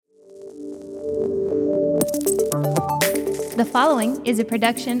The following is a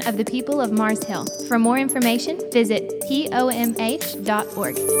production of the people of Mars Hill. For more information, visit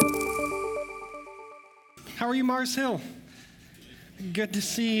pomh.org. How are you, Mars Hill? Good to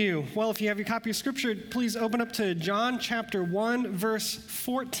see you. Well, if you have your copy of Scripture, please open up to John chapter 1, verse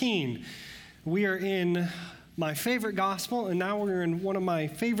 14. We are in my favorite gospel, and now we're in one of my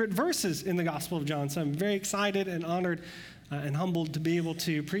favorite verses in the Gospel of John. So I'm very excited and honored and humbled to be able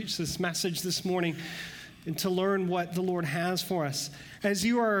to preach this message this morning and to learn what the Lord has for us. As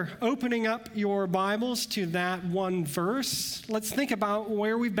you are opening up your Bibles to that one verse, let's think about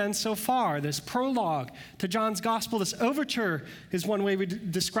where we've been so far. This prologue to John's gospel, this overture is one way we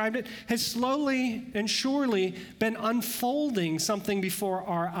described it, has slowly and surely been unfolding something before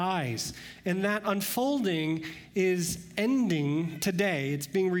our eyes. And that unfolding is ending today. It's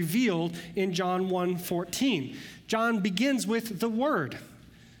being revealed in John 1:14. John begins with the Word,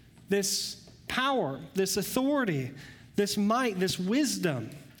 this power, this authority, this might, this wisdom.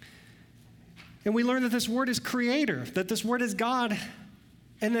 And we learn that this Word is creator, that this Word is God,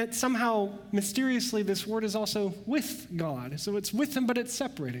 and that somehow, mysteriously, this Word is also with God. So it's with Him, but it's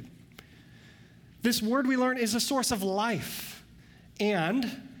separated. This Word, we learn, is a source of life, and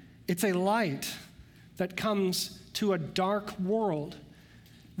it's a light that comes to a dark world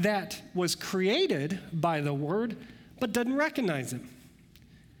that was created by the Word, but doesn't recognize Him.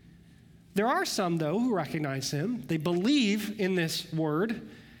 There are some, though, who recognize Him. They believe in this Word,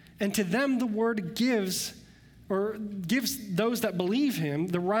 and to them the Word gives those that believe Him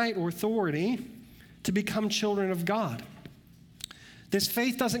the right or authority to become children of God. This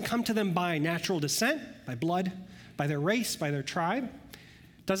faith doesn't come to them by natural descent, by blood, by their race, by their tribe.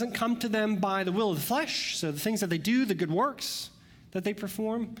 It doesn't come to them by the will of the flesh, so the things that they do, the good works that they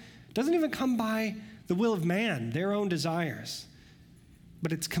perform. It doesn't even come by the will of man, their own desires.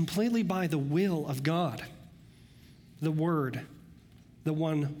 But it's completely by the will of God, the Word, the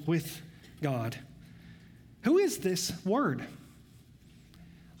one with God. Who is this Word?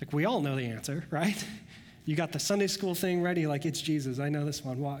 Like, we all know the answer, right? You got the Sunday school thing ready, like, it's Jesus. I know this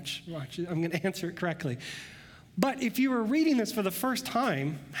one. Watch. I'm going to answer it correctly. But if you were reading this for the first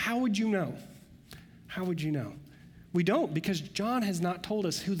time, how would you know? How would you know? We don't, because John has not told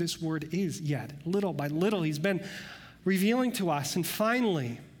us who this Word is yet. Little by little, he's been revealing to us, and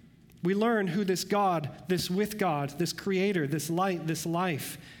finally, we learn who this God, this with God, this creator, this light, this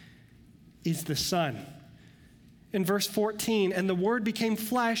life, is the Son. In verse 14, and the Word became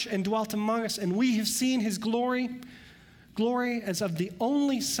flesh and dwelt among us, and we have seen His glory as of the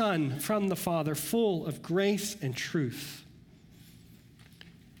only Son from the Father, full of grace and truth.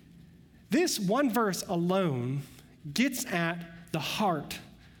 This one verse alone gets at the heart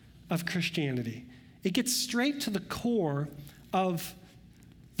of Christianity. It gets straight to the core of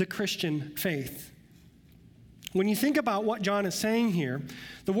the Christian faith. When you think about what John is saying here,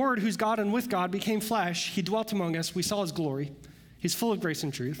 the Word, who's God and with God, became flesh. He dwelt among us. We saw His glory. He's full of grace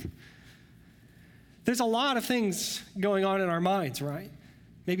and truth. There's a lot of things going on in our minds, right?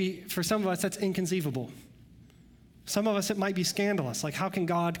 Maybe for some of us, that's inconceivable. Some of us, it might be scandalous. Like, how can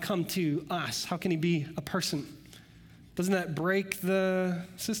God come to us? How can He be a person? Doesn't that break the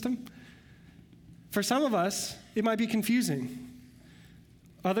system? For some of us, it might be confusing.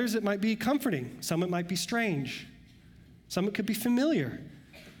 Others, it might be comforting. Some, it might be strange. Some, it could be familiar.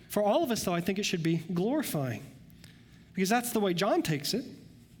 For all of us, though, I think it should be glorifying, because that's the way John takes it.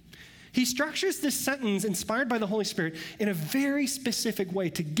 He structures this sentence inspired by the Holy Spirit in a very specific way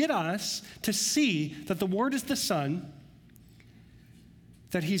to get us to see that the Word is the Son,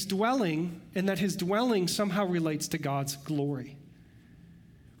 that He's dwelling, and that His dwelling somehow relates to God's glory.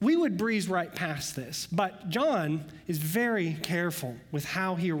 We would breeze right past this, but John is very careful with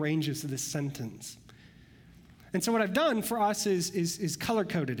how he arranges this sentence. And so what I've done for us is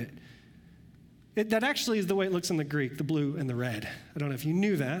color-coded it. That actually is the way it looks in the Greek, the blue and the red. I don't know if you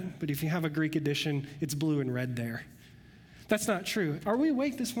knew that, but if you have a Greek edition, it's blue and red there. That's not true. Are we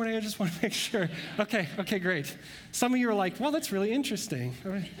awake this morning? I just want to make sure. Okay, great. Some of you are like, well, that's really interesting.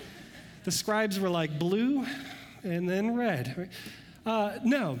 The scribes were like blue and then red.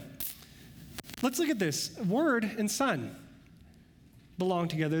 No. Let's look at this. Word and Son belong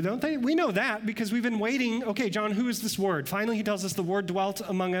together, don't they? We know that because we've been waiting. Okay, John, who is this Word? Finally, he tells us the Word dwelt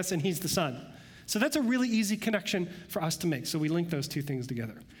among us and He's the Son. So that's a really easy connection for us to make. So we link those two things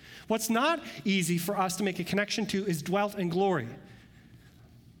together. What's not easy for us to make a connection to is dwelt and glory.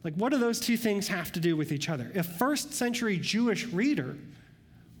 Like, what do those two things have to do with each other? A first century Jewish reader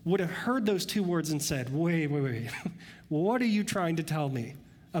would have heard those two words and said, wait. What are you trying to tell me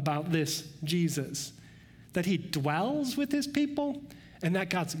about this Jesus? That He dwells with His people and that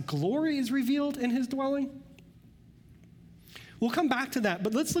God's glory is revealed in His dwelling? We'll come back to that,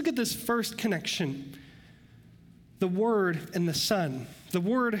 but let's look at this first connection. The Word and the Son. The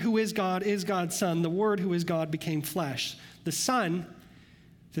Word who is God's Son. The Word who is God became flesh. The Son,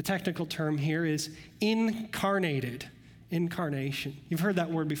 the technical term here, is incarnated. Incarnation. You've heard that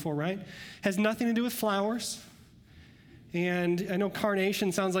word before, right? Has nothing to do with flowers. And I know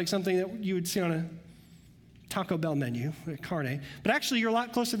carnation sounds like something that you would see on a Taco Bell menu, carne. But actually, you're a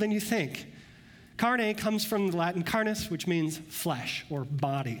lot closer than you think. Carne comes from the Latin carnis, which means flesh or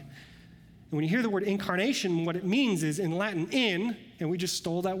body. And when you hear the word incarnation, what it means is in Latin, in, and we just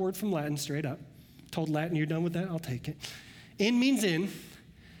stole that word from Latin straight up. Told Latin, you're done with that? I'll take it. In means in,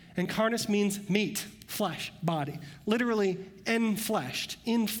 and carnis means meat, flesh, body. Literally, enfleshed,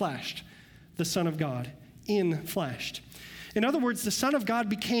 infleshed, the Son of God, infleshed. In other words, the Son of God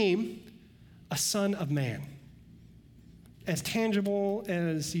became a son of man. As tangible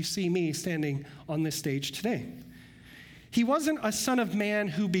as you see me standing on this stage today. He wasn't a son of man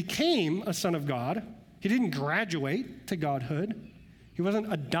who became a son of God. He didn't graduate to godhood. He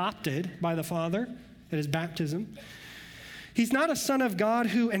wasn't adopted by the Father at his baptism. He's not a son of God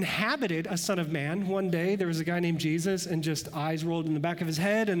who inhabited a son of man. One day there was a guy named Jesus and just eyes rolled in the back of his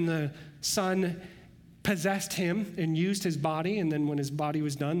head and the Son possessed him and used his body, and then when his body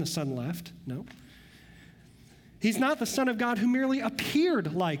was done, the Son left. No. He's not the Son of God who merely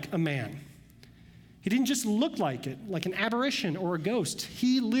appeared like a man. He didn't just look like it, like an aberration or a ghost.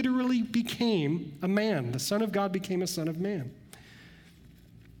 He literally became a man. The Son of God became a son of man.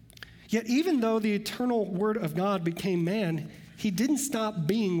 Yet even though the eternal Word of God became man, he didn't stop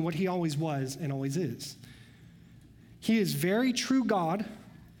being what he always was and always is. He is very true God.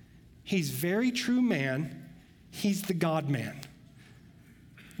 He's very true man. He's the God-man.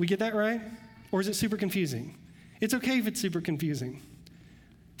 We get that right? Or is it super confusing? It's okay if it's super confusing.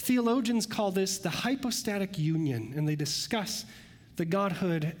 Theologians call this the hypostatic union, and they discuss the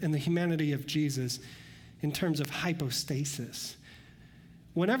godhood and the humanity of Jesus in terms of hypostasis.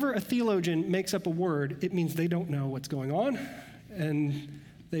 Whenever a theologian makes up a word, it means they don't know what's going on, and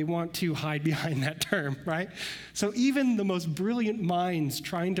they want to hide behind that term, right? So even the most brilliant minds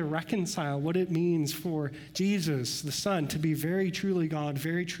trying to reconcile what it means for Jesus, the Son, to be very truly God,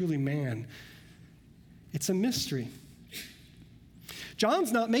 very truly man, it's a mystery.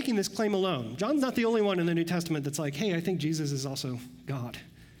 John's not making this claim alone. John's not the only one in the New Testament that's like, hey, I think Jesus is also God.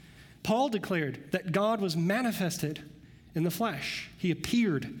 Paul declared that God was manifested in the flesh. He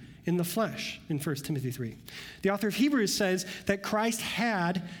appeared in the flesh in 1 Timothy 3. The author of Hebrews says that Christ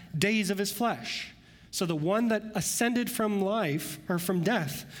had days of his flesh. So the one that ascended from life, or from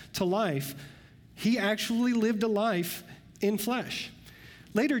death to life, he actually lived a life in flesh.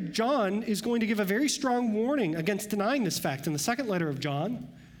 Later, John is going to give a very strong warning against denying this fact. In the second letter of John,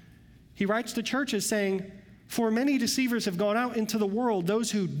 he writes to churches saying, "For many deceivers have gone out into the world,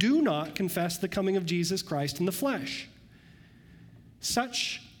 those who do not confess the coming of Jesus Christ in the flesh.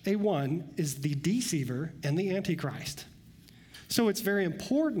 Such a one is the deceiver and the antichrist." So it's very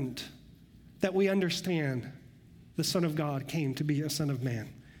important that we understand the Son of God came to be a son of man.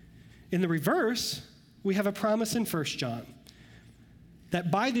 In the reverse, we have a promise in 1 John. That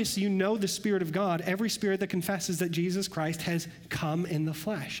by this you know the Spirit of God. Every spirit that confesses that Jesus Christ has come in the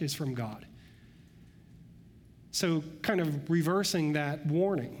flesh is from God. So kind of reversing that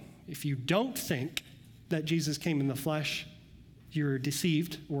warning. If you don't think that Jesus came in the flesh, you're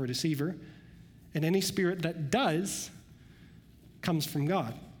deceived or a deceiver. And any spirit that does comes from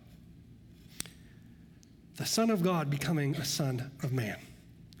God. The Son of God becoming a son of man.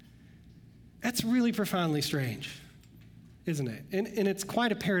 That's really profoundly strange, isn't it? And it's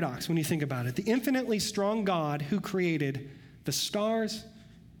quite a paradox when you think about it. The infinitely strong God who created the stars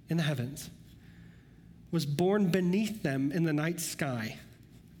in the heavens was born beneath them in the night sky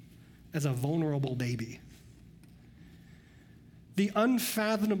as a vulnerable baby. The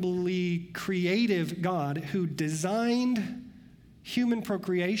unfathomably creative God who designed human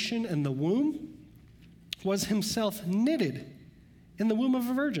procreation and the womb was himself knitted in the womb of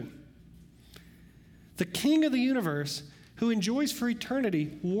a virgin. The King of the universe, who enjoys for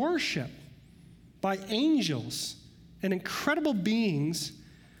eternity worship by angels and incredible beings,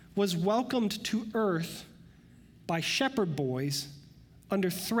 was welcomed to earth by shepherd boys under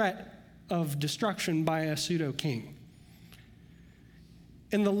threat of destruction by a pseudo-king.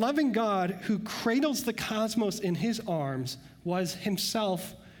 And the loving God who cradles the cosmos in his arms was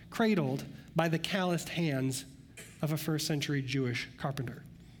himself cradled by the calloused hands of a first century Jewish carpenter.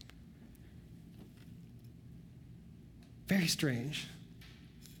 Very strange.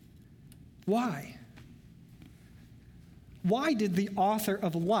 Why? Why did the author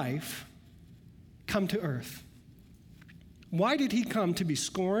of life come to earth? Why did he come? To be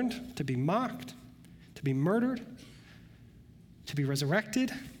scorned, to be mocked, to be murdered, to be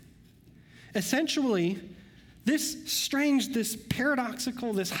resurrected? Essentially, this strange, this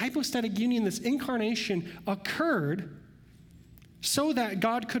paradoxical, this hypostatic union, this incarnation occurred so that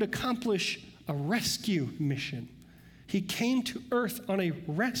God could accomplish a rescue mission. He came to earth on a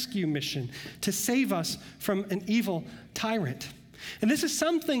rescue mission to save us from an evil tyrant. And this is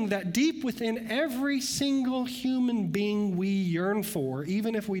something that deep within every single human being we yearn for,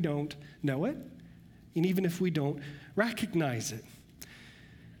 even if we don't know it, and even if we don't recognize it.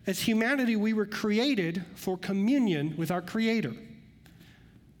 As humanity, we were created for communion with our Creator.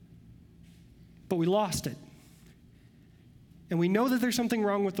 But we lost it. And we know that there's something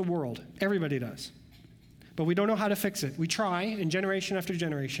wrong with the world. Everybody does. But we don't know how to fix it. We try, and generation after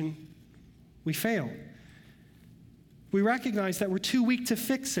generation, we fail. We recognize that we're too weak to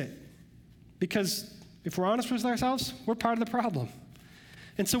fix it. Because if we're honest with ourselves, we're part of the problem.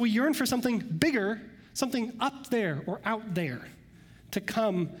 And so we yearn for something bigger, something up there or out there, to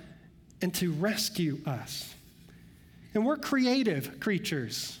come and to rescue us. And we're creative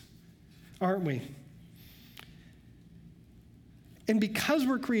creatures, aren't we? And because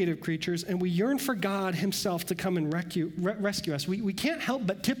we're creative creatures and we yearn for God himself to come and rescue us, we can't help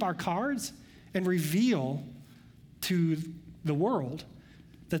but tip our cards and reveal to the world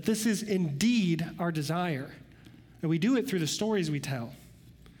that this is indeed our desire. And we do it through the stories we tell,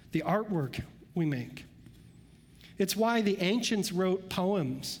 the artwork we make. It's why the ancients wrote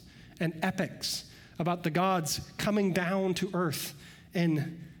poems and epics about the gods coming down to earth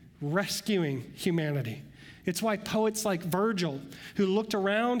and rescuing humanity. It's why poets like Virgil, who looked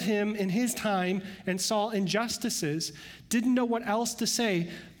around him in his time and saw injustices, didn't know what else to say,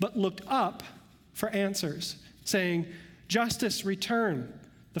 but looked up for answers, saying, "Justice return,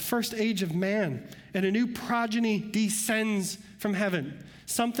 the first age of man, and a new progeny descends from heaven.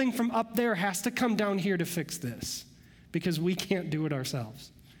 Something from up there has to come down here to fix this, because we can't do it ourselves."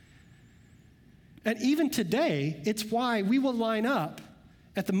 And even today, it's why we will line up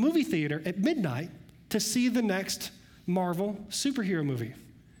at the movie theater at midnight to see the next Marvel superhero movie,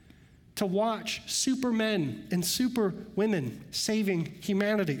 to watch supermen and superwomen saving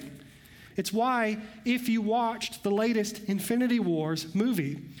humanity. It's why, if you watched the latest Infinity Wars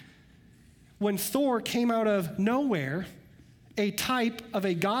movie, when Thor came out of nowhere, a type of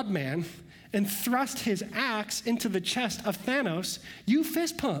a god-man, and thrust his axe into the chest of Thanos, you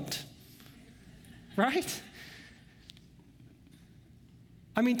fist pumped, right?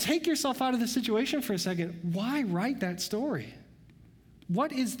 I mean, take yourself out of the situation for a second. Why write that story?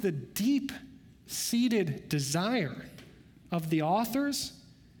 What is the deep-seated desire of the authors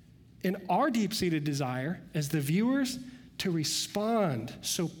and our deep-seated desire as the viewers to respond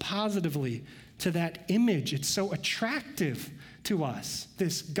so positively to that image? It's so attractive to us,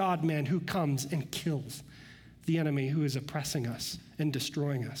 this God-man who comes and kills the enemy who is oppressing us and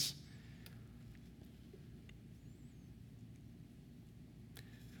destroying us.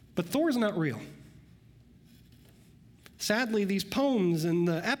 But Thor's not real. Sadly, these poems and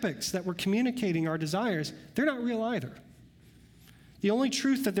the epics that we're communicating our desires, they're not real either. The only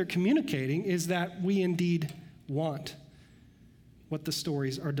truth that they're communicating is that we indeed want what the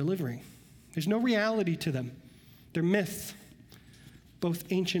stories are delivering. There's no reality to them. They're myths, both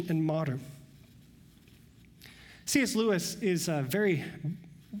ancient and modern. C.S. Lewis is a very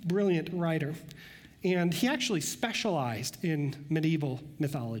brilliant writer, and he actually specialized in medieval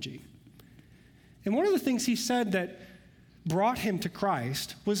mythology. And one of the things he said that brought him to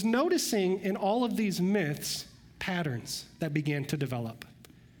Christ was noticing in all of these myths patterns that began to develop,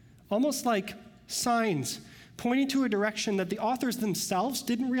 almost like signs pointing to a direction that the authors themselves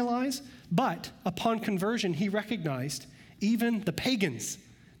didn't realize, but upon conversion, he recognized even the pagans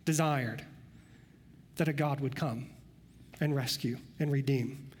desired that a God would come and rescue and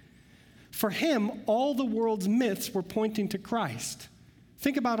redeem. For him, all the world's myths were pointing to Christ.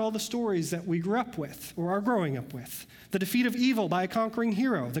 Think about all the stories that we grew up with or are growing up with. The defeat of evil by a conquering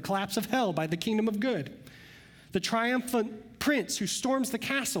hero, the collapse of hell by the kingdom of good, the triumphant prince who storms the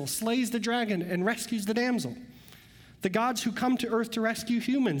castle, slays the dragon, and rescues the damsel, the gods who come to earth to rescue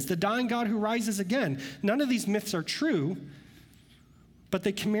humans, the dying God who rises again. None of these myths are true, but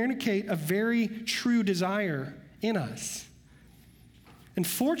they communicate a very true desire in us. And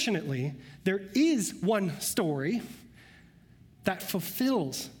fortunately, there is one story that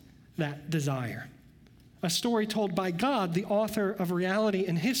fulfills that desire. A story told by God, the author of reality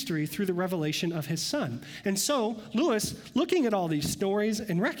and history, through the revelation of his Son. And so, Lewis, looking at all these stories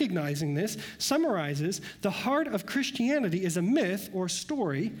and recognizing this, summarizes the heart of Christianity is a myth or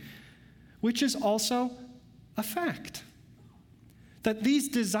story, which is also a fact. that these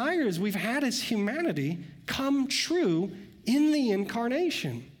desires we've had as humanity come true in the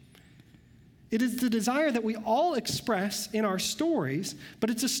incarnation. It is the desire that we all express in our stories, but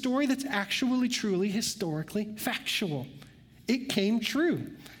it's a story that's actually, truly, historically factual. It came true.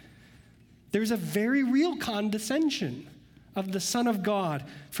 There's a very real condescension of the Son of God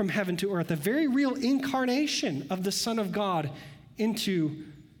from heaven to earth, a very real incarnation of the Son of God into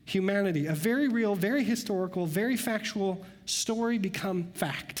humanity, a very real, very historical, very factual story become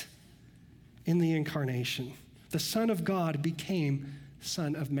fact in the incarnation. The Son of God became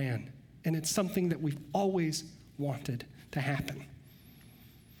Son of Man, and it's something that we've always wanted to happen.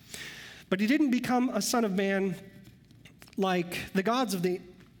 But he didn't become a Son of Man like the gods of the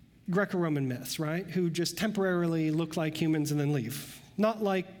Greco-Roman myths, right? Who just temporarily look like humans and then leave. Not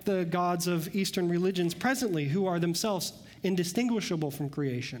like the gods of Eastern religions presently, who are themselves indistinguishable from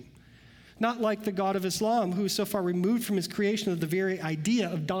creation. Not like the God of Islam, who is so far removed from his creation that the very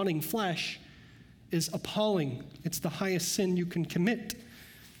idea of donning flesh is appalling. It's the highest sin you can commit.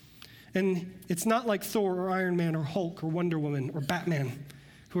 And it's not like Thor or Iron Man or Hulk or Wonder Woman or Batman,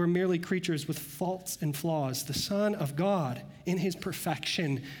 who are merely creatures with faults and flaws. The Son of God, in his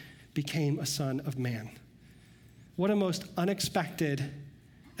perfection, became a Son of Man. What a most unexpected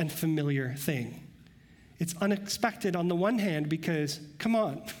and familiar thing. It's unexpected on the one hand because, come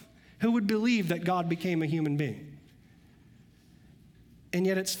on, who would believe that God became a human being? And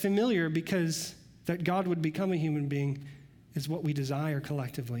yet it's familiar because that God would become a human being is what we desire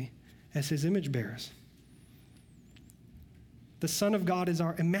collectively as his image bearers. The Son of God is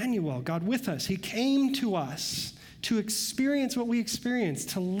our Emmanuel, God with us. He came to us to experience what we experience,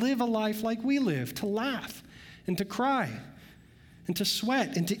 to live a life like we live, to laugh and to cry and to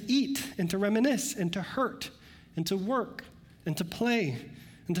sweat and to eat and to reminisce and to hurt and to work and to play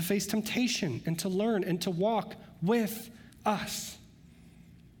and to face temptation and to learn and to walk with us.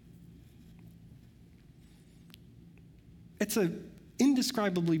 It's an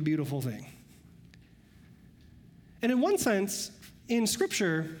indescribably beautiful thing. And in one sense, in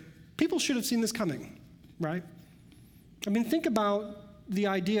Scripture, people should have seen this coming, right? I mean, think about the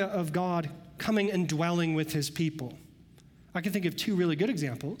idea of God coming and dwelling with his people. I can think of two really good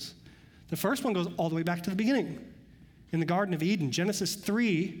examples. The first one goes all the way back to the beginning. In the Garden of Eden, Genesis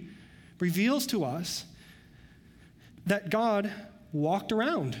 3 reveals to us that God walked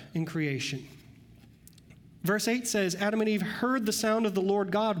around in creation. Verse 8 says, Adam and Eve heard the sound of the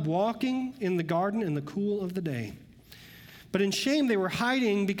Lord God walking in the garden in the cool of the day. But in shame they were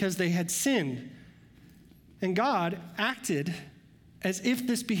hiding because they had sinned. And God acted as if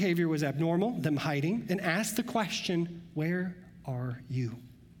this behavior was abnormal, them hiding, and asked the question, where are you?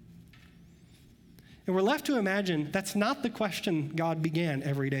 And we're left to imagine that's not the question God began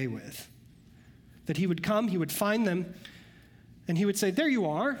every day with. That he would come, he would find them, and he would say, there you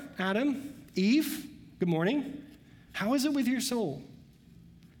are, Adam, Eve, good morning. How is it with your soul?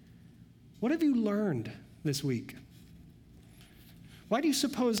 What have you learned this week? Why do you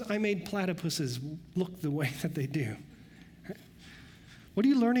suppose I made platypuses look the way that they do? What are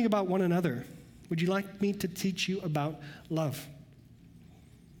you learning about one another? Would you like me to teach you about love?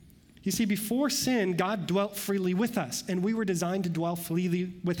 You see, before sin, God dwelt freely with us, and we were designed to dwell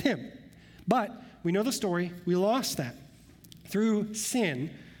freely with him. But we know the story. We lost that. Through sin,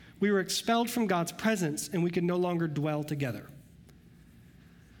 we were expelled from God's presence, and we could no longer dwell together.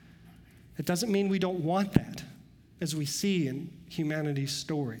 It doesn't mean we don't want that, as we see in humanity's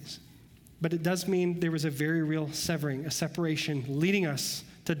stories. But it does mean there was a very real severing, a separation leading us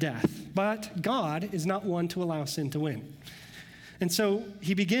to death. But God is not one to allow sin to win. And so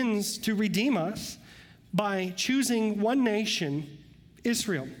he begins to redeem us by choosing one nation,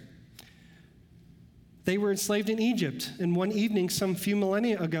 Israel. They were enslaved in Egypt, and one evening, some few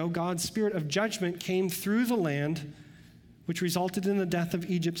millennia ago, God's spirit of judgment came through the land, which resulted in the death of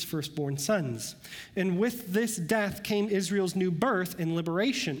Egypt's firstborn sons. And with this death came Israel's new birth and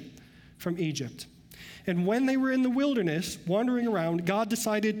liberation from Egypt. And when they were in the wilderness, wandering around, God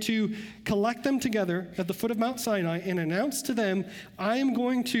decided to collect them together at the foot of Mount Sinai and announce to them, I am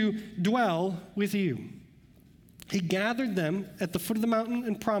going to dwell with you. He gathered them at the foot of the mountain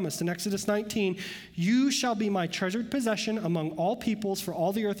and promised in Exodus 19, you shall be my treasured possession among all peoples, for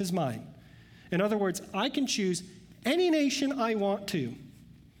all the earth is mine. In other words, I can choose any nation I want to,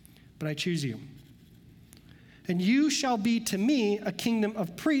 but I choose you. And you shall be to me a kingdom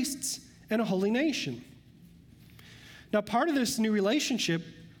of priests and a holy nation. Now, part of this new relationship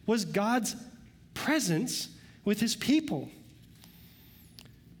was God's presence with his people.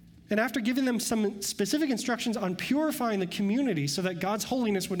 And after giving them some specific instructions on purifying the community so that God's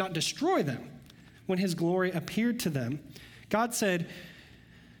holiness would not destroy them when his glory appeared to them, God said,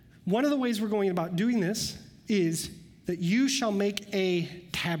 one of the ways we're going about doing this is that you shall make a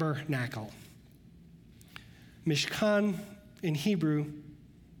tabernacle. Mishkan in Hebrew,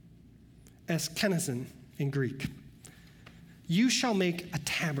 eskenazon in Greek. You shall make a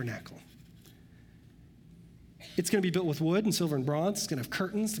tabernacle. It's going to be built with wood and silver and bronze. It's going to have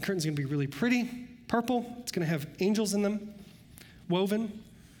curtains. The curtains are going to be really pretty, purple. It's going to have angels in them, woven.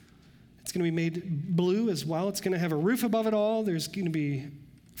 It's going to be made blue as well. It's going to have a roof above it all. There's going to be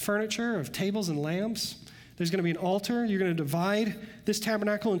furniture of tables and lamps. There's going to be an altar. You're going to divide this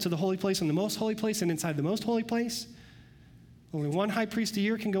tabernacle into the holy place and the most holy place, and inside the most holy place, only one high priest a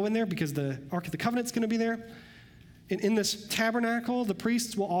year can go in there because the Ark of the Covenant's going to be there. And in this tabernacle, the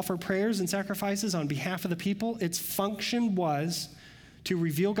priests will offer prayers and sacrifices on behalf of the people. Its function was to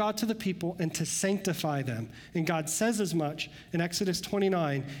reveal God to the people and to sanctify them. And God says as much in Exodus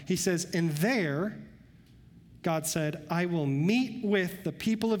 29. He says, and there, God said, I will meet with the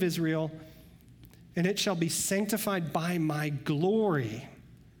people of Israel, and it shall be sanctified by my glory.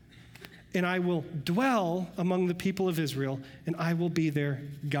 And I will dwell among the people of Israel, and I will be their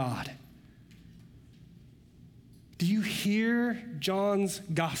God. Do you hear John's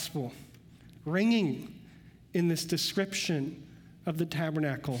gospel ringing in this description of the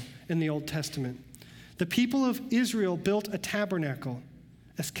tabernacle in the Old Testament? The people of Israel built a tabernacle,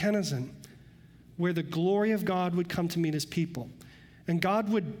 eskenazon, where the glory of God would come to meet his people. And God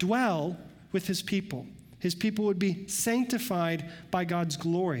would dwell with his people. His people would be sanctified by God's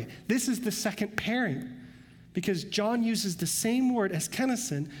glory. This is the second pairing, because John uses the same word,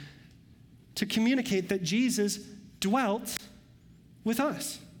 eskenazon, to communicate that Jesus dwelt with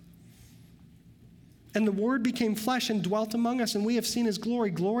us. And the Word became flesh and dwelt among us, and we have seen his glory.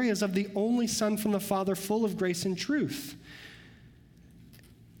 Glory as of the only Son from the Father, full of grace and truth.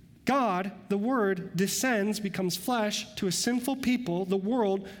 God, the Word, descends, becomes flesh to a sinful people, the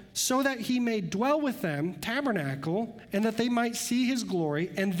world, so that he may dwell with them, tabernacle, and that they might see his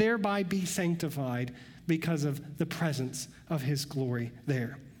glory and thereby be sanctified because of the presence of his glory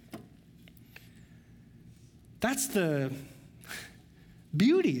there. That's the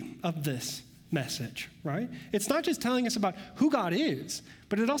beauty of this message, right? It's not just telling us about who God is,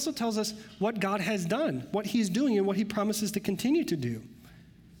 but it also tells us what God has done, what he's doing, and what he promises to continue to do.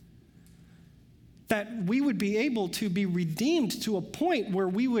 That we would be able to be redeemed to a point where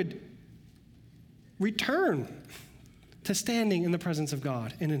we would return to standing in the presence of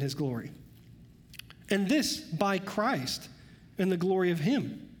God and in his glory. And this by Christ and the glory of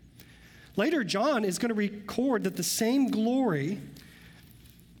him. Later, John is going to record that the same glory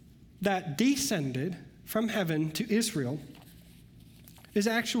that descended from heaven to Israel is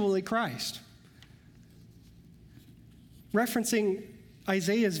actually Christ. Referencing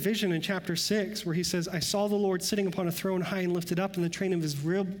Isaiah's vision in chapter 6, where he says, I saw the Lord sitting upon a throne high and lifted up, and the train of his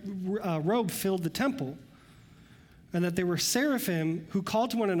robe filled the temple. And that there were seraphim who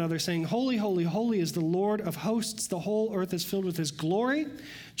called to one another, saying, Holy, holy, holy is the Lord of hosts. The whole earth is filled with his glory.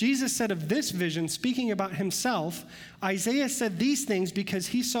 Jesus said of this vision, speaking about himself, Isaiah said these things because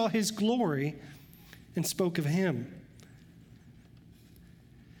he saw his glory and spoke of him.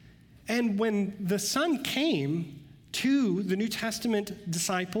 And when the Son came to the New Testament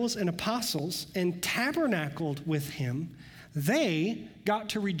disciples and apostles and tabernacled with him, they got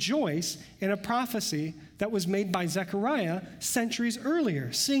to rejoice in a prophecy that was made by Zechariah centuries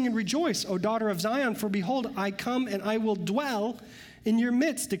earlier. Sing and rejoice, O daughter of Zion, for behold, I come and I will dwell in your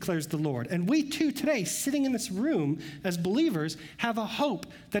midst, declares the Lord. And we too today, sitting in this room as believers, have a hope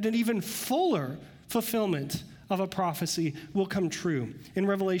that an even fuller fulfillment of a prophecy will come true. In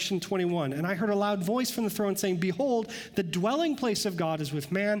Revelation 21, and I heard a loud voice from the throne saying, Behold, the dwelling place of God is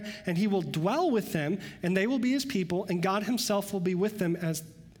with man, and he will dwell with them, and they will be his people, and God himself will be with them as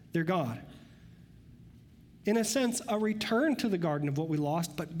their God. In a sense, a return to the garden of what we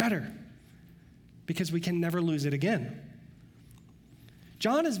lost, but better, because we can never lose it again.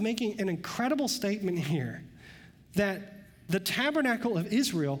 John is making an incredible statement here that the tabernacle of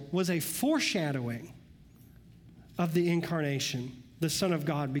Israel was a foreshadowing of the incarnation, the Son of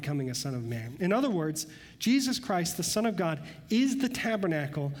God becoming a Son of Man. In other words, Jesus Christ, the Son of God, is the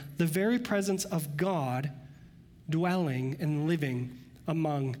tabernacle, the very presence of God dwelling and living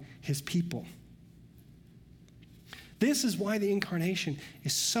among his people. This is why the incarnation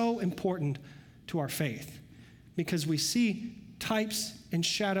is so important to our faith, because we see types and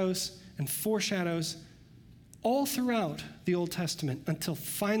shadows and foreshadows all throughout the Old Testament until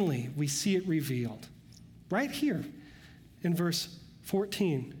finally we see it revealed. Right here in verse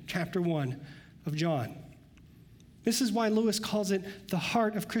 14, chapter 1 of John. This is why Lewis calls it the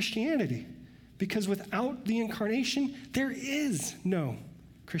heart of Christianity, because without the incarnation, there is no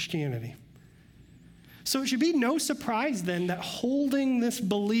Christianity. So it should be no surprise then that holding this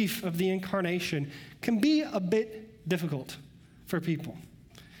belief of the incarnation can be a bit difficult for people.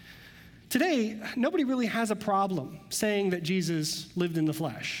 Today, nobody really has a problem saying that Jesus lived in the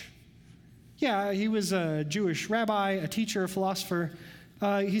flesh. Yeah, he was a Jewish rabbi, a teacher, a philosopher.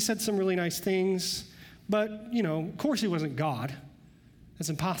 He said some really nice things, but, of course he wasn't God. That's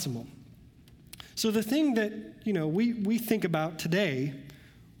impossible. So the thing that, we think about today,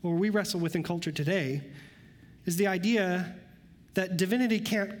 or we wrestle with in culture today, is the idea that divinity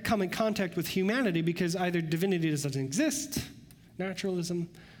can't come in contact with humanity because either divinity doesn't exist, naturalism,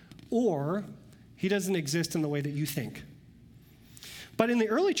 or he doesn't exist in the way that you think. But in the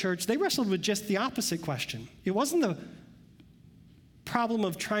early church, they wrestled with just the opposite question. It wasn't the problem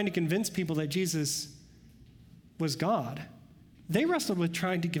of trying to convince people that Jesus was God. They wrestled with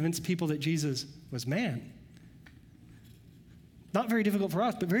trying to convince people that Jesus was man. Not very difficult for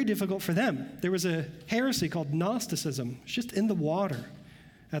us, but very difficult for them. There was a heresy called Gnosticism. It's just in the water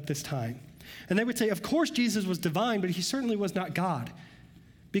at this time. And they would say, of course Jesus was divine, but he certainly was not God.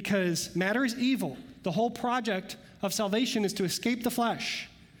 Because matter is evil. The whole project of salvation is to escape the flesh.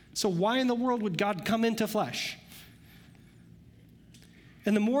 So why in the world would God come into flesh?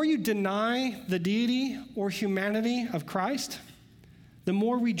 And the more you deny the deity or humanity of Christ, the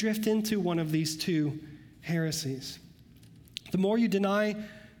more we drift into one of these two heresies. The more you deny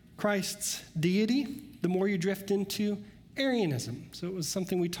Christ's deity, the more you drift into Arianism. So it was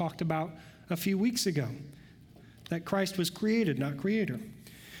something we talked about a few weeks ago, that Christ was created, not creator.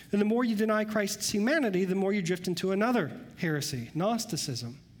 And the more you deny Christ's humanity, the more you drift into another heresy,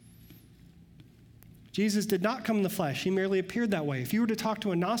 Gnosticism. Jesus did not come in the flesh. He merely appeared that way. If you were to talk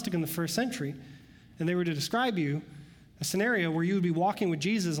to a Gnostic in the first century, and they were to describe you a scenario where you would be walking with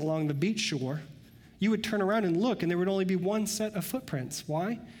Jesus along the beach shore, you would turn around and look, and there would only be one set of footprints.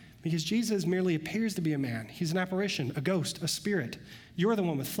 Why? Because Jesus merely appears to be a man. He's an apparition, a ghost, a spirit. You're the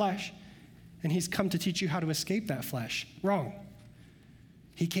one with flesh, and he's come to teach you how to escape that flesh. Wrong.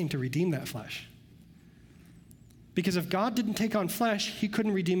 He came to redeem that flesh. Because if God didn't take on flesh, he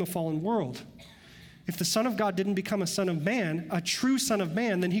couldn't redeem a fallen world. If the Son of God didn't become a son of man, a true son of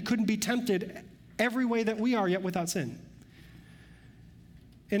man, then he couldn't be tempted every way that we are, yet without sin.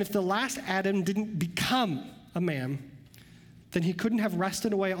 And if the last Adam didn't become a man, then he couldn't have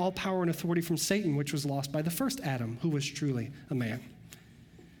wrested away all power and authority from Satan, which was lost by the first Adam, who was truly a man.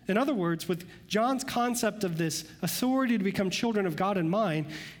 In other words, with John's concept of this authority to become children of God in mind,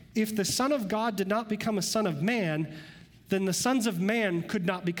 if the Son of God did not become a son of man, then the sons of man could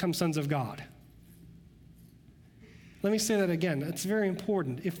not become sons of God. Let me say that again. That's very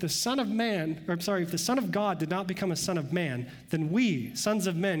important. If the Son of God did not become a son of man, then we, sons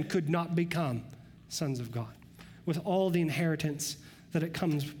of men, could not become sons of God, with all the inheritance that it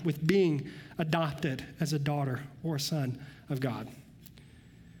comes with being adopted as a daughter or son of God.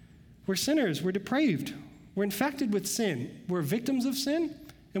 We're sinners. We're depraved. We're infected with sin. We're victims of sin,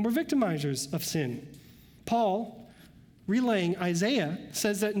 and we're victimizers of sin. Paul, relaying Isaiah,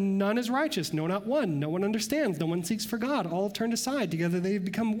 says that none is righteous, no, not one. No one understands. No one seeks for God. All have turned aside. Together they have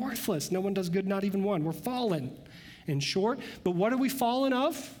become worthless. No one does good, not even one. We're fallen, in short. But what are we fallen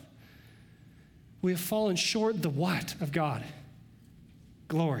of? We have fallen short the what of God?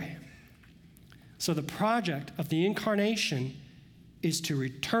 Glory. So the project of the incarnation is to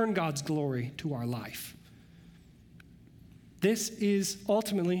return God's glory to our life. This is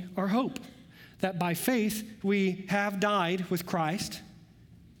ultimately our hope, that by faith we have died with Christ,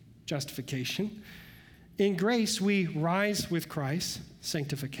 justification. In grace we rise with Christ,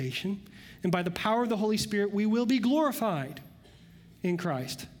 sanctification. And by the power of the Holy Spirit we will be glorified in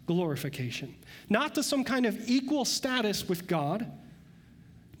Christ, glorification. Not to some kind of equal status with God,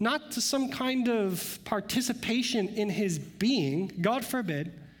 not to some kind of participation in his being, God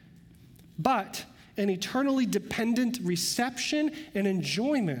forbid, but an eternally dependent reception and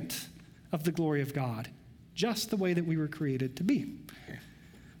enjoyment of the glory of God, just the way that we were created to be,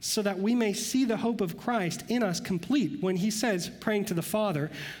 so that we may see the hope of Christ in us complete when he says, praying to the Father,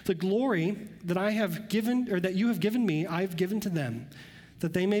 the glory that I have given, or that you have given me, I have given to them,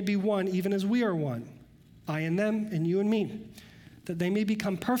 that they may be one even as we are one, I and them and you and me, that they may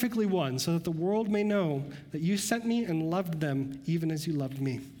become perfectly one, so that the world may know that you sent me and loved them even as you loved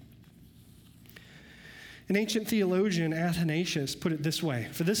me. An ancient theologian, Athanasius, put it this way: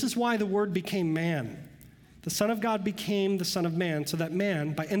 for this is why the Word became man. The Son of God became the Son of Man, so that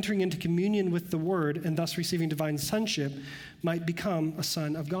man, by entering into communion with the Word and thus receiving divine sonship, might become a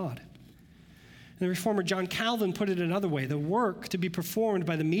son of God. The reformer John Calvin put it another way. The work to be performed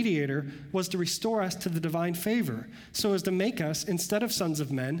by the mediator was to restore us to the divine favor, so as to make us, instead of sons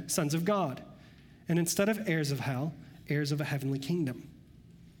of men, sons of God, and instead of heirs of hell, heirs of a heavenly kingdom.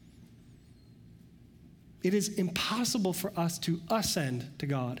 It is impossible for us to ascend to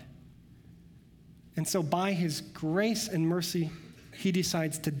God. And so by his grace and mercy, he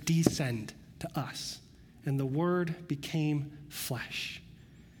decides to descend to us. And the Word became flesh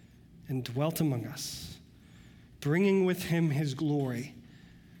and dwelt among us, bringing with him his glory,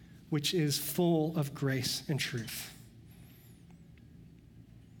 which is full of grace and truth.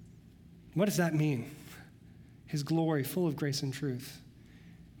 What does that mean? His glory, full of grace and truth.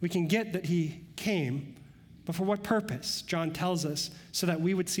 We can get that he came, but for what purpose? John tells us, so that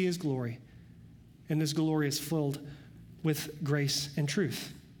we would see his glory, and this glory is filled with grace and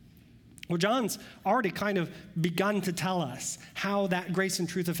truth. Well, John's already kind of begun to tell us how that grace and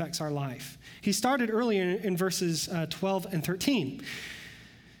truth affects our life. He started early in verses 12 and 13.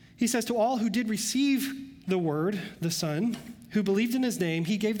 He says, to all who did receive the Word, the Son, who believed in his name,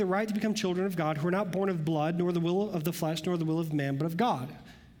 he gave the right to become children of God, who are not born of blood, nor the will of the flesh, nor the will of man, but of God.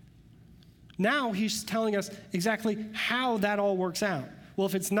 Now he's telling us exactly how that all works out. Well,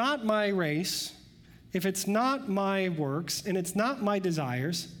 if it's not my race, if it's not my works, and it's not my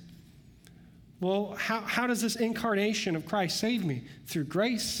desires, well, how does this incarnation of Christ save me? Through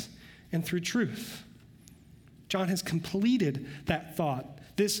grace and through truth. John has completed that thought.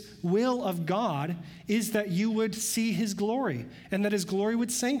 This will of God is that you would see his glory, and that his glory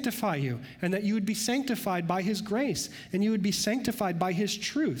would sanctify you, and that you would be sanctified by his grace, and you would be sanctified by his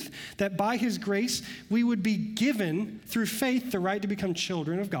truth, that by his grace we would be given through faith the right to become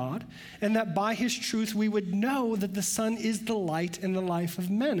children of God, and that by his truth we would know that the Son is the light and the life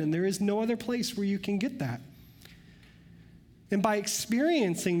of men, and there is no other place where you can get that. And by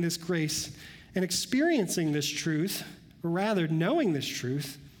experiencing this grace and experiencing this truth, or rather knowing this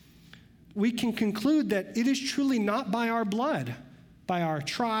truth, we can conclude that it is truly not by our blood, by our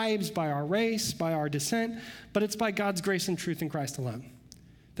tribes, by our race, by our descent, but it's by God's grace and truth in Christ alone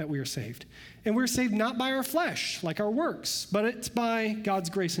that we are saved. And we're saved not by our flesh, like our works, but it's by God's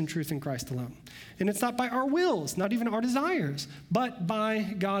grace and truth in Christ alone. And it's not by our wills, not even our desires, but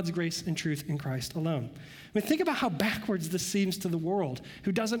by God's grace and truth in Christ alone. I mean, think about how backwards this seems to the world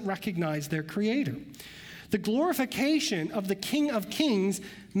who doesn't recognize their Creator. The glorification of the King of Kings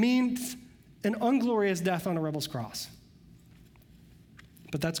means an unglorious death on a rebel's cross.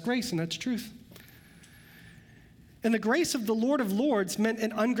 But that's grace and that's truth. And the grace of the Lord of Lords meant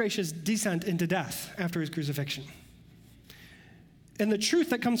an ungracious descent into death after his crucifixion. And the truth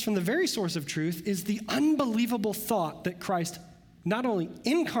that comes from the very source of truth is the unbelievable thought that Christ not only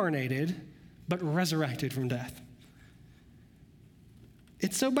incarnated, but resurrected from death.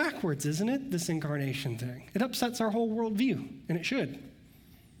 It's so backwards, isn't it, this incarnation thing? It upsets our whole worldview, and it should.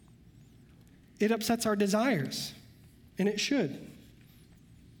 It upsets our desires, and it should.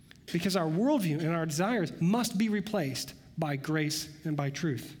 Because our worldview and our desires must be replaced by grace and by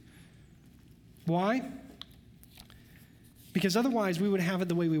truth. Why? Because otherwise we would have it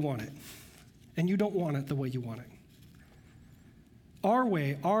the way we want it, and you don't want it the way you want it. Our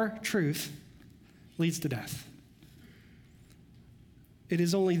way, our truth, leads to death. It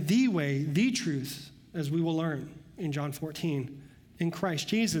is only the way, the truth, as we will learn in John 14, in Christ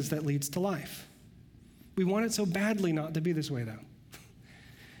Jesus that leads to life. We want it so badly not to be this way, though.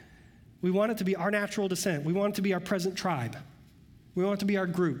 We want it to be our natural descent. We want it to be our present tribe. We want it to be our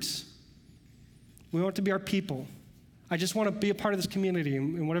groups. We want it to be our people. I just want to be a part of this community,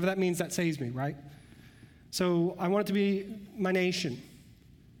 and whatever that means, that saves me, right? So I want it to be my nation.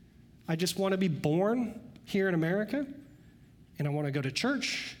 I just want to be born here in America, and I want to go to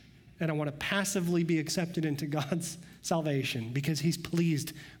church, and I want to passively be accepted into God's salvation because he's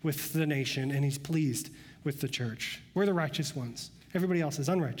pleased with the nation and he's pleased with the church. We're the righteous ones. Everybody else is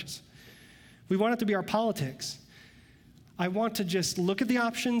unrighteous. We want it to be our politics. I want to just look at the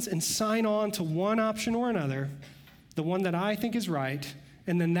options and sign on to one option or another, the one that I think is right,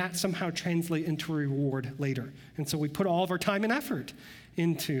 and then that somehow translate into a reward later. And so we put all of our time and effort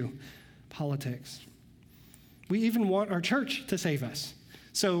into politics. We even want our church to save us.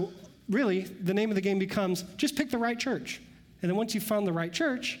 So really, the name of the game becomes just pick the right church. And then once you've found the right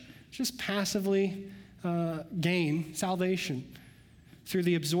church, just passively gain salvation through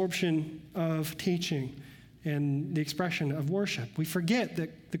the absorption of teaching and the expression of worship. We forget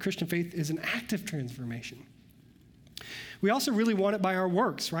that the Christian faith is an active transformation. We also really want it by our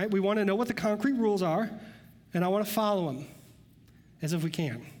works, right? We want to know what the concrete rules are, and I want to follow them as if we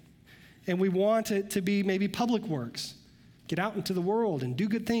can. And we want it to be maybe public works, get out into the world and do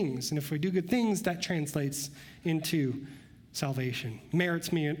good things. And if we do good things, that translates into salvation,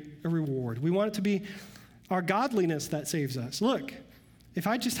 merits me a reward. We want it to be our godliness that saves us. Look, if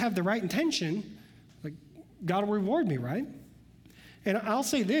I just have the right intention, like, God will reward me, right? And I'll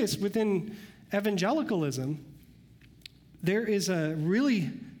say this, within evangelicalism, there is a really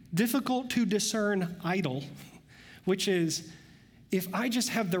difficult to discern idol, which is, if I just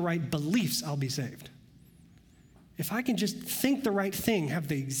have the right beliefs, I'll be saved. If I can just think the right thing, have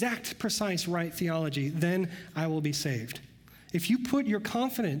the exact, precise, right theology, then I will be saved. If you put your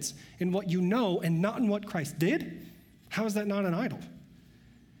confidence in what you know and not in what Christ did, how is that not an idol?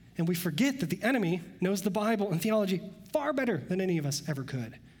 And we forget that the enemy knows the Bible and theology far better than any of us ever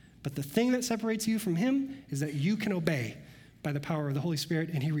could. But the thing that separates you from him is that you can obey by the power of the Holy Spirit,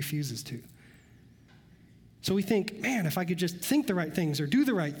 and he refuses to. So we think, man, if I could just think the right things or do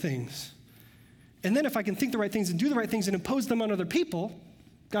the right things, and then if I can think the right things and do the right things and impose them on other people,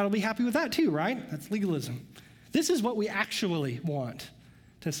 God will be happy with that too, right? That's legalism. This is what we actually want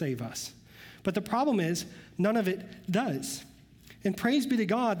to save us. But the problem is, none of it does. And praise be to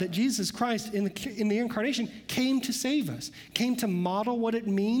God that Jesus Christ in the incarnation came to save us, came to model what it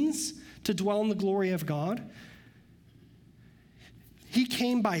means to dwell in the glory of God. He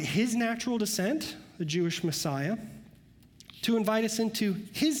came by his natural descent, the Jewish Messiah, to invite us into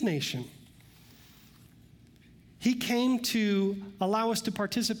his nation. He came to allow us to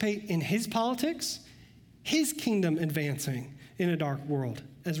participate in his politics, his kingdom advancing in a dark world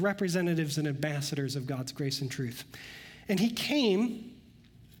as representatives and ambassadors of God's grace and truth. And he came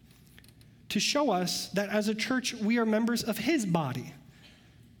to show us that as a church, we are members of his body,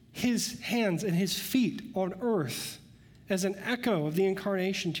 his hands and his feet on earth, as an echo of the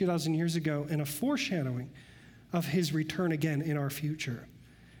incarnation 2,000 years ago and a foreshadowing of his return again in our future.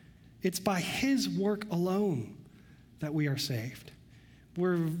 It's by his work alone that we are saved.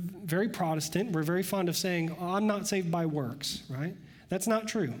 We're very Protestant. We're very fond of saying, oh, I'm not saved by works, right? That's not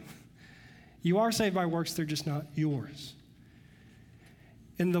true. You are saved by works, they're just not yours.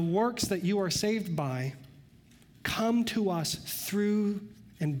 And the works that you are saved by come to us through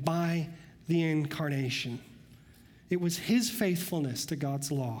and by the incarnation. It was his faithfulness to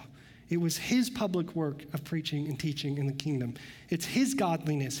God's law. It was his public work of preaching and teaching in the kingdom. It's his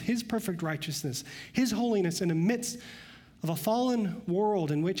godliness, his perfect righteousness, his holiness in the midst of a fallen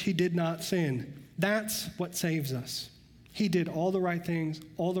world in which he did not sin. That's what saves us. He did all the right things,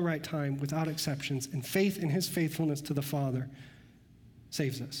 all the right time, without exceptions, and faith in his faithfulness to the Father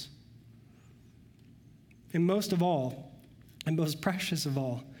saves us. And most of all, and most precious of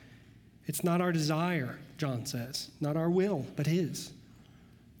all, it's not our desire, John says, not our will, but his,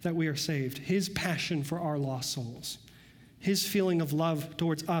 that we are saved. His passion for our lost souls, his feeling of love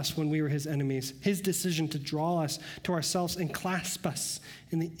towards us when we were his enemies, his decision to draw us to ourselves and clasp us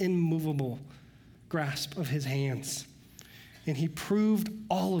in the immovable grasp of his hands. And he proved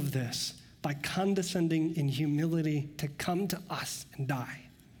all of this by condescending in humility to come to us and die.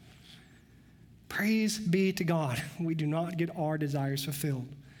 Praise be to God. We do not get our desires fulfilled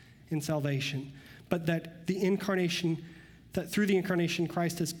in salvation, but that the incarnation, that through the incarnation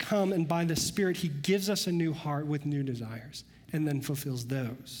Christ has come, and by the Spirit he gives us a new heart with new desires and then fulfills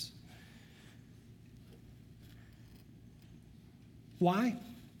those. Why?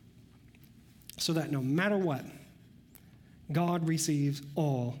 So that no matter what, God receives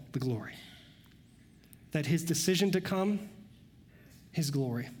all the glory. That his decision to come, his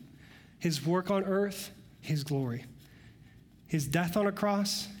glory. His work on earth, his glory. His death on a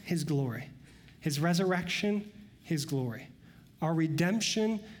cross, his glory. His resurrection, his glory. Our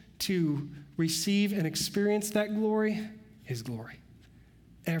redemption to receive and experience that glory, his glory.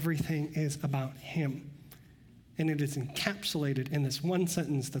 Everything is about him. And it is encapsulated in this one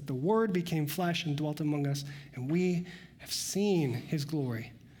sentence that the Word became flesh and dwelt among us, and we have seen his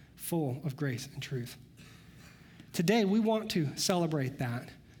glory, full of grace and truth. Today, we want to celebrate that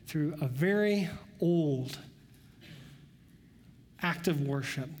through a very old act of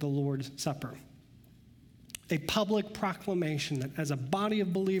worship, the Lord's Supper. A public proclamation that as a body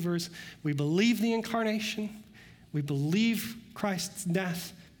of believers, we believe the incarnation, we believe Christ's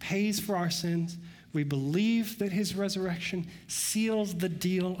death pays for our sins, we believe that his resurrection seals the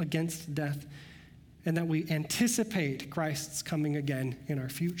deal against death, and that we anticipate Christ's coming again in our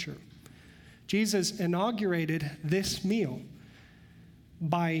future. Jesus inaugurated this meal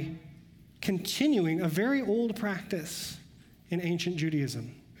by continuing a very old practice in ancient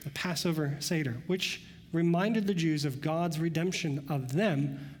Judaism, the Passover Seder, which reminded the Jews of God's redemption of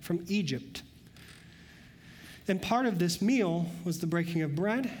them from Egypt. And part of this meal was the breaking of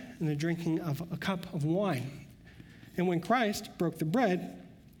bread and the drinking of a cup of wine. And when Christ broke the bread,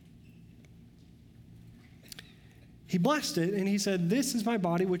 he blessed it and he said, "This is my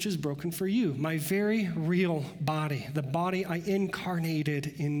body which is broken for you," my very real body, the body I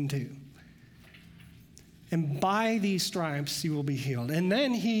incarnated into. And by these stripes you will be healed. And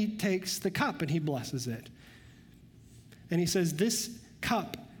then he takes the cup and he blesses it. And he says, "This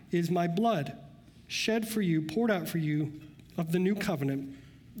cup is my blood, shed for you, poured out for you of the new covenant,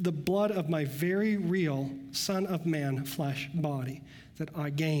 the blood of my very real Son of Man, flesh, body that I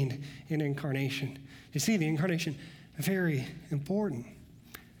gained in incarnation." You see, the incarnation, very important.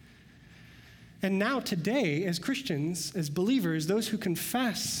 And now today, as Christians, as believers, those who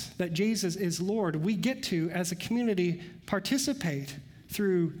confess that Jesus is Lord, we get to, as a community, participate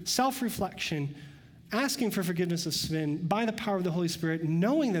through self-reflection, asking for forgiveness of sin by the power of the Holy Spirit,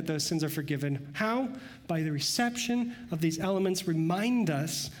 knowing that those sins are forgiven. How? By the reception of these elements remind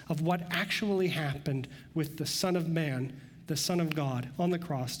us of what actually happened with the Son of Man, the Son of God, on the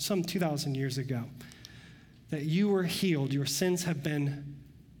cross some 2,000 years ago. That you were healed, your sins have been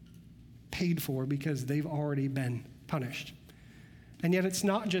paid for because they've already been punished. And yet it's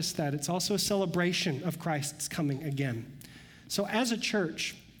not just that, it's also a celebration of Christ's coming again. So as a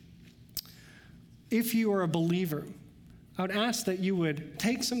church, if you are a believer, I would ask that you would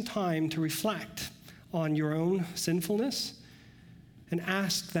take some time to reflect on your own sinfulness and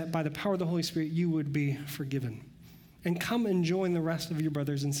ask that by the power of the Holy Spirit you would be forgiven. And come and join the rest of your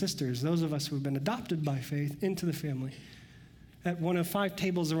brothers and sisters, those of us who have been adopted by faith into the family, at one of 5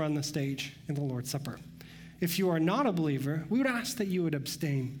 tables around the stage in the Lord's Supper. If you are not a believer, we would ask that you would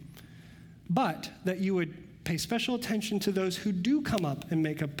abstain, but that you would pay special attention to those who do come up and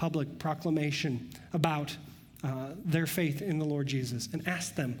make a public proclamation about their faith in the Lord Jesus, and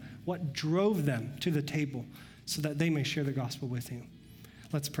ask them what drove them to the table so that they may share the gospel with you.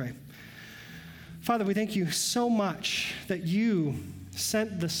 Let's pray. Father, we thank you so much that you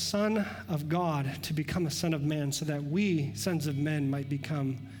sent the Son of God to become a son of man so that we, sons of men, might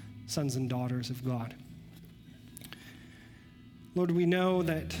become sons and daughters of God. Lord, we know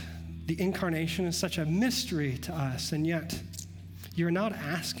that the incarnation is such a mystery to us, and yet you're not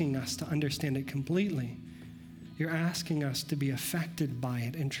asking us to understand it completely. You're asking us to be affected by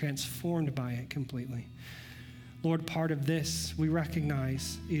it and transformed by it completely. Lord, part of this we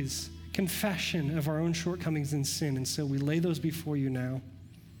recognize is confession of our own shortcomings and sin, and so we lay those before you now.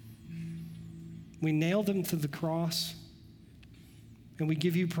 We nail them to the cross, and we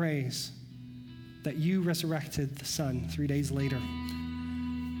give you praise that you resurrected the Son 3 days later.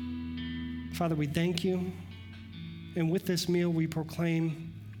 Father, we thank you, and with this meal we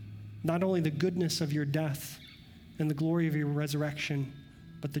proclaim not only the goodness of your death and the glory of your resurrection,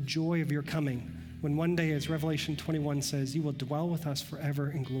 but the joy of your coming, when one day, as Revelation 21 says, you will dwell with us forever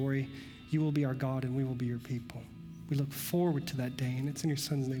in glory. You will be our God and we will be your people. We look forward to that day, and it's in your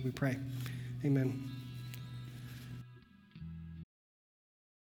Son's name we pray. Amen.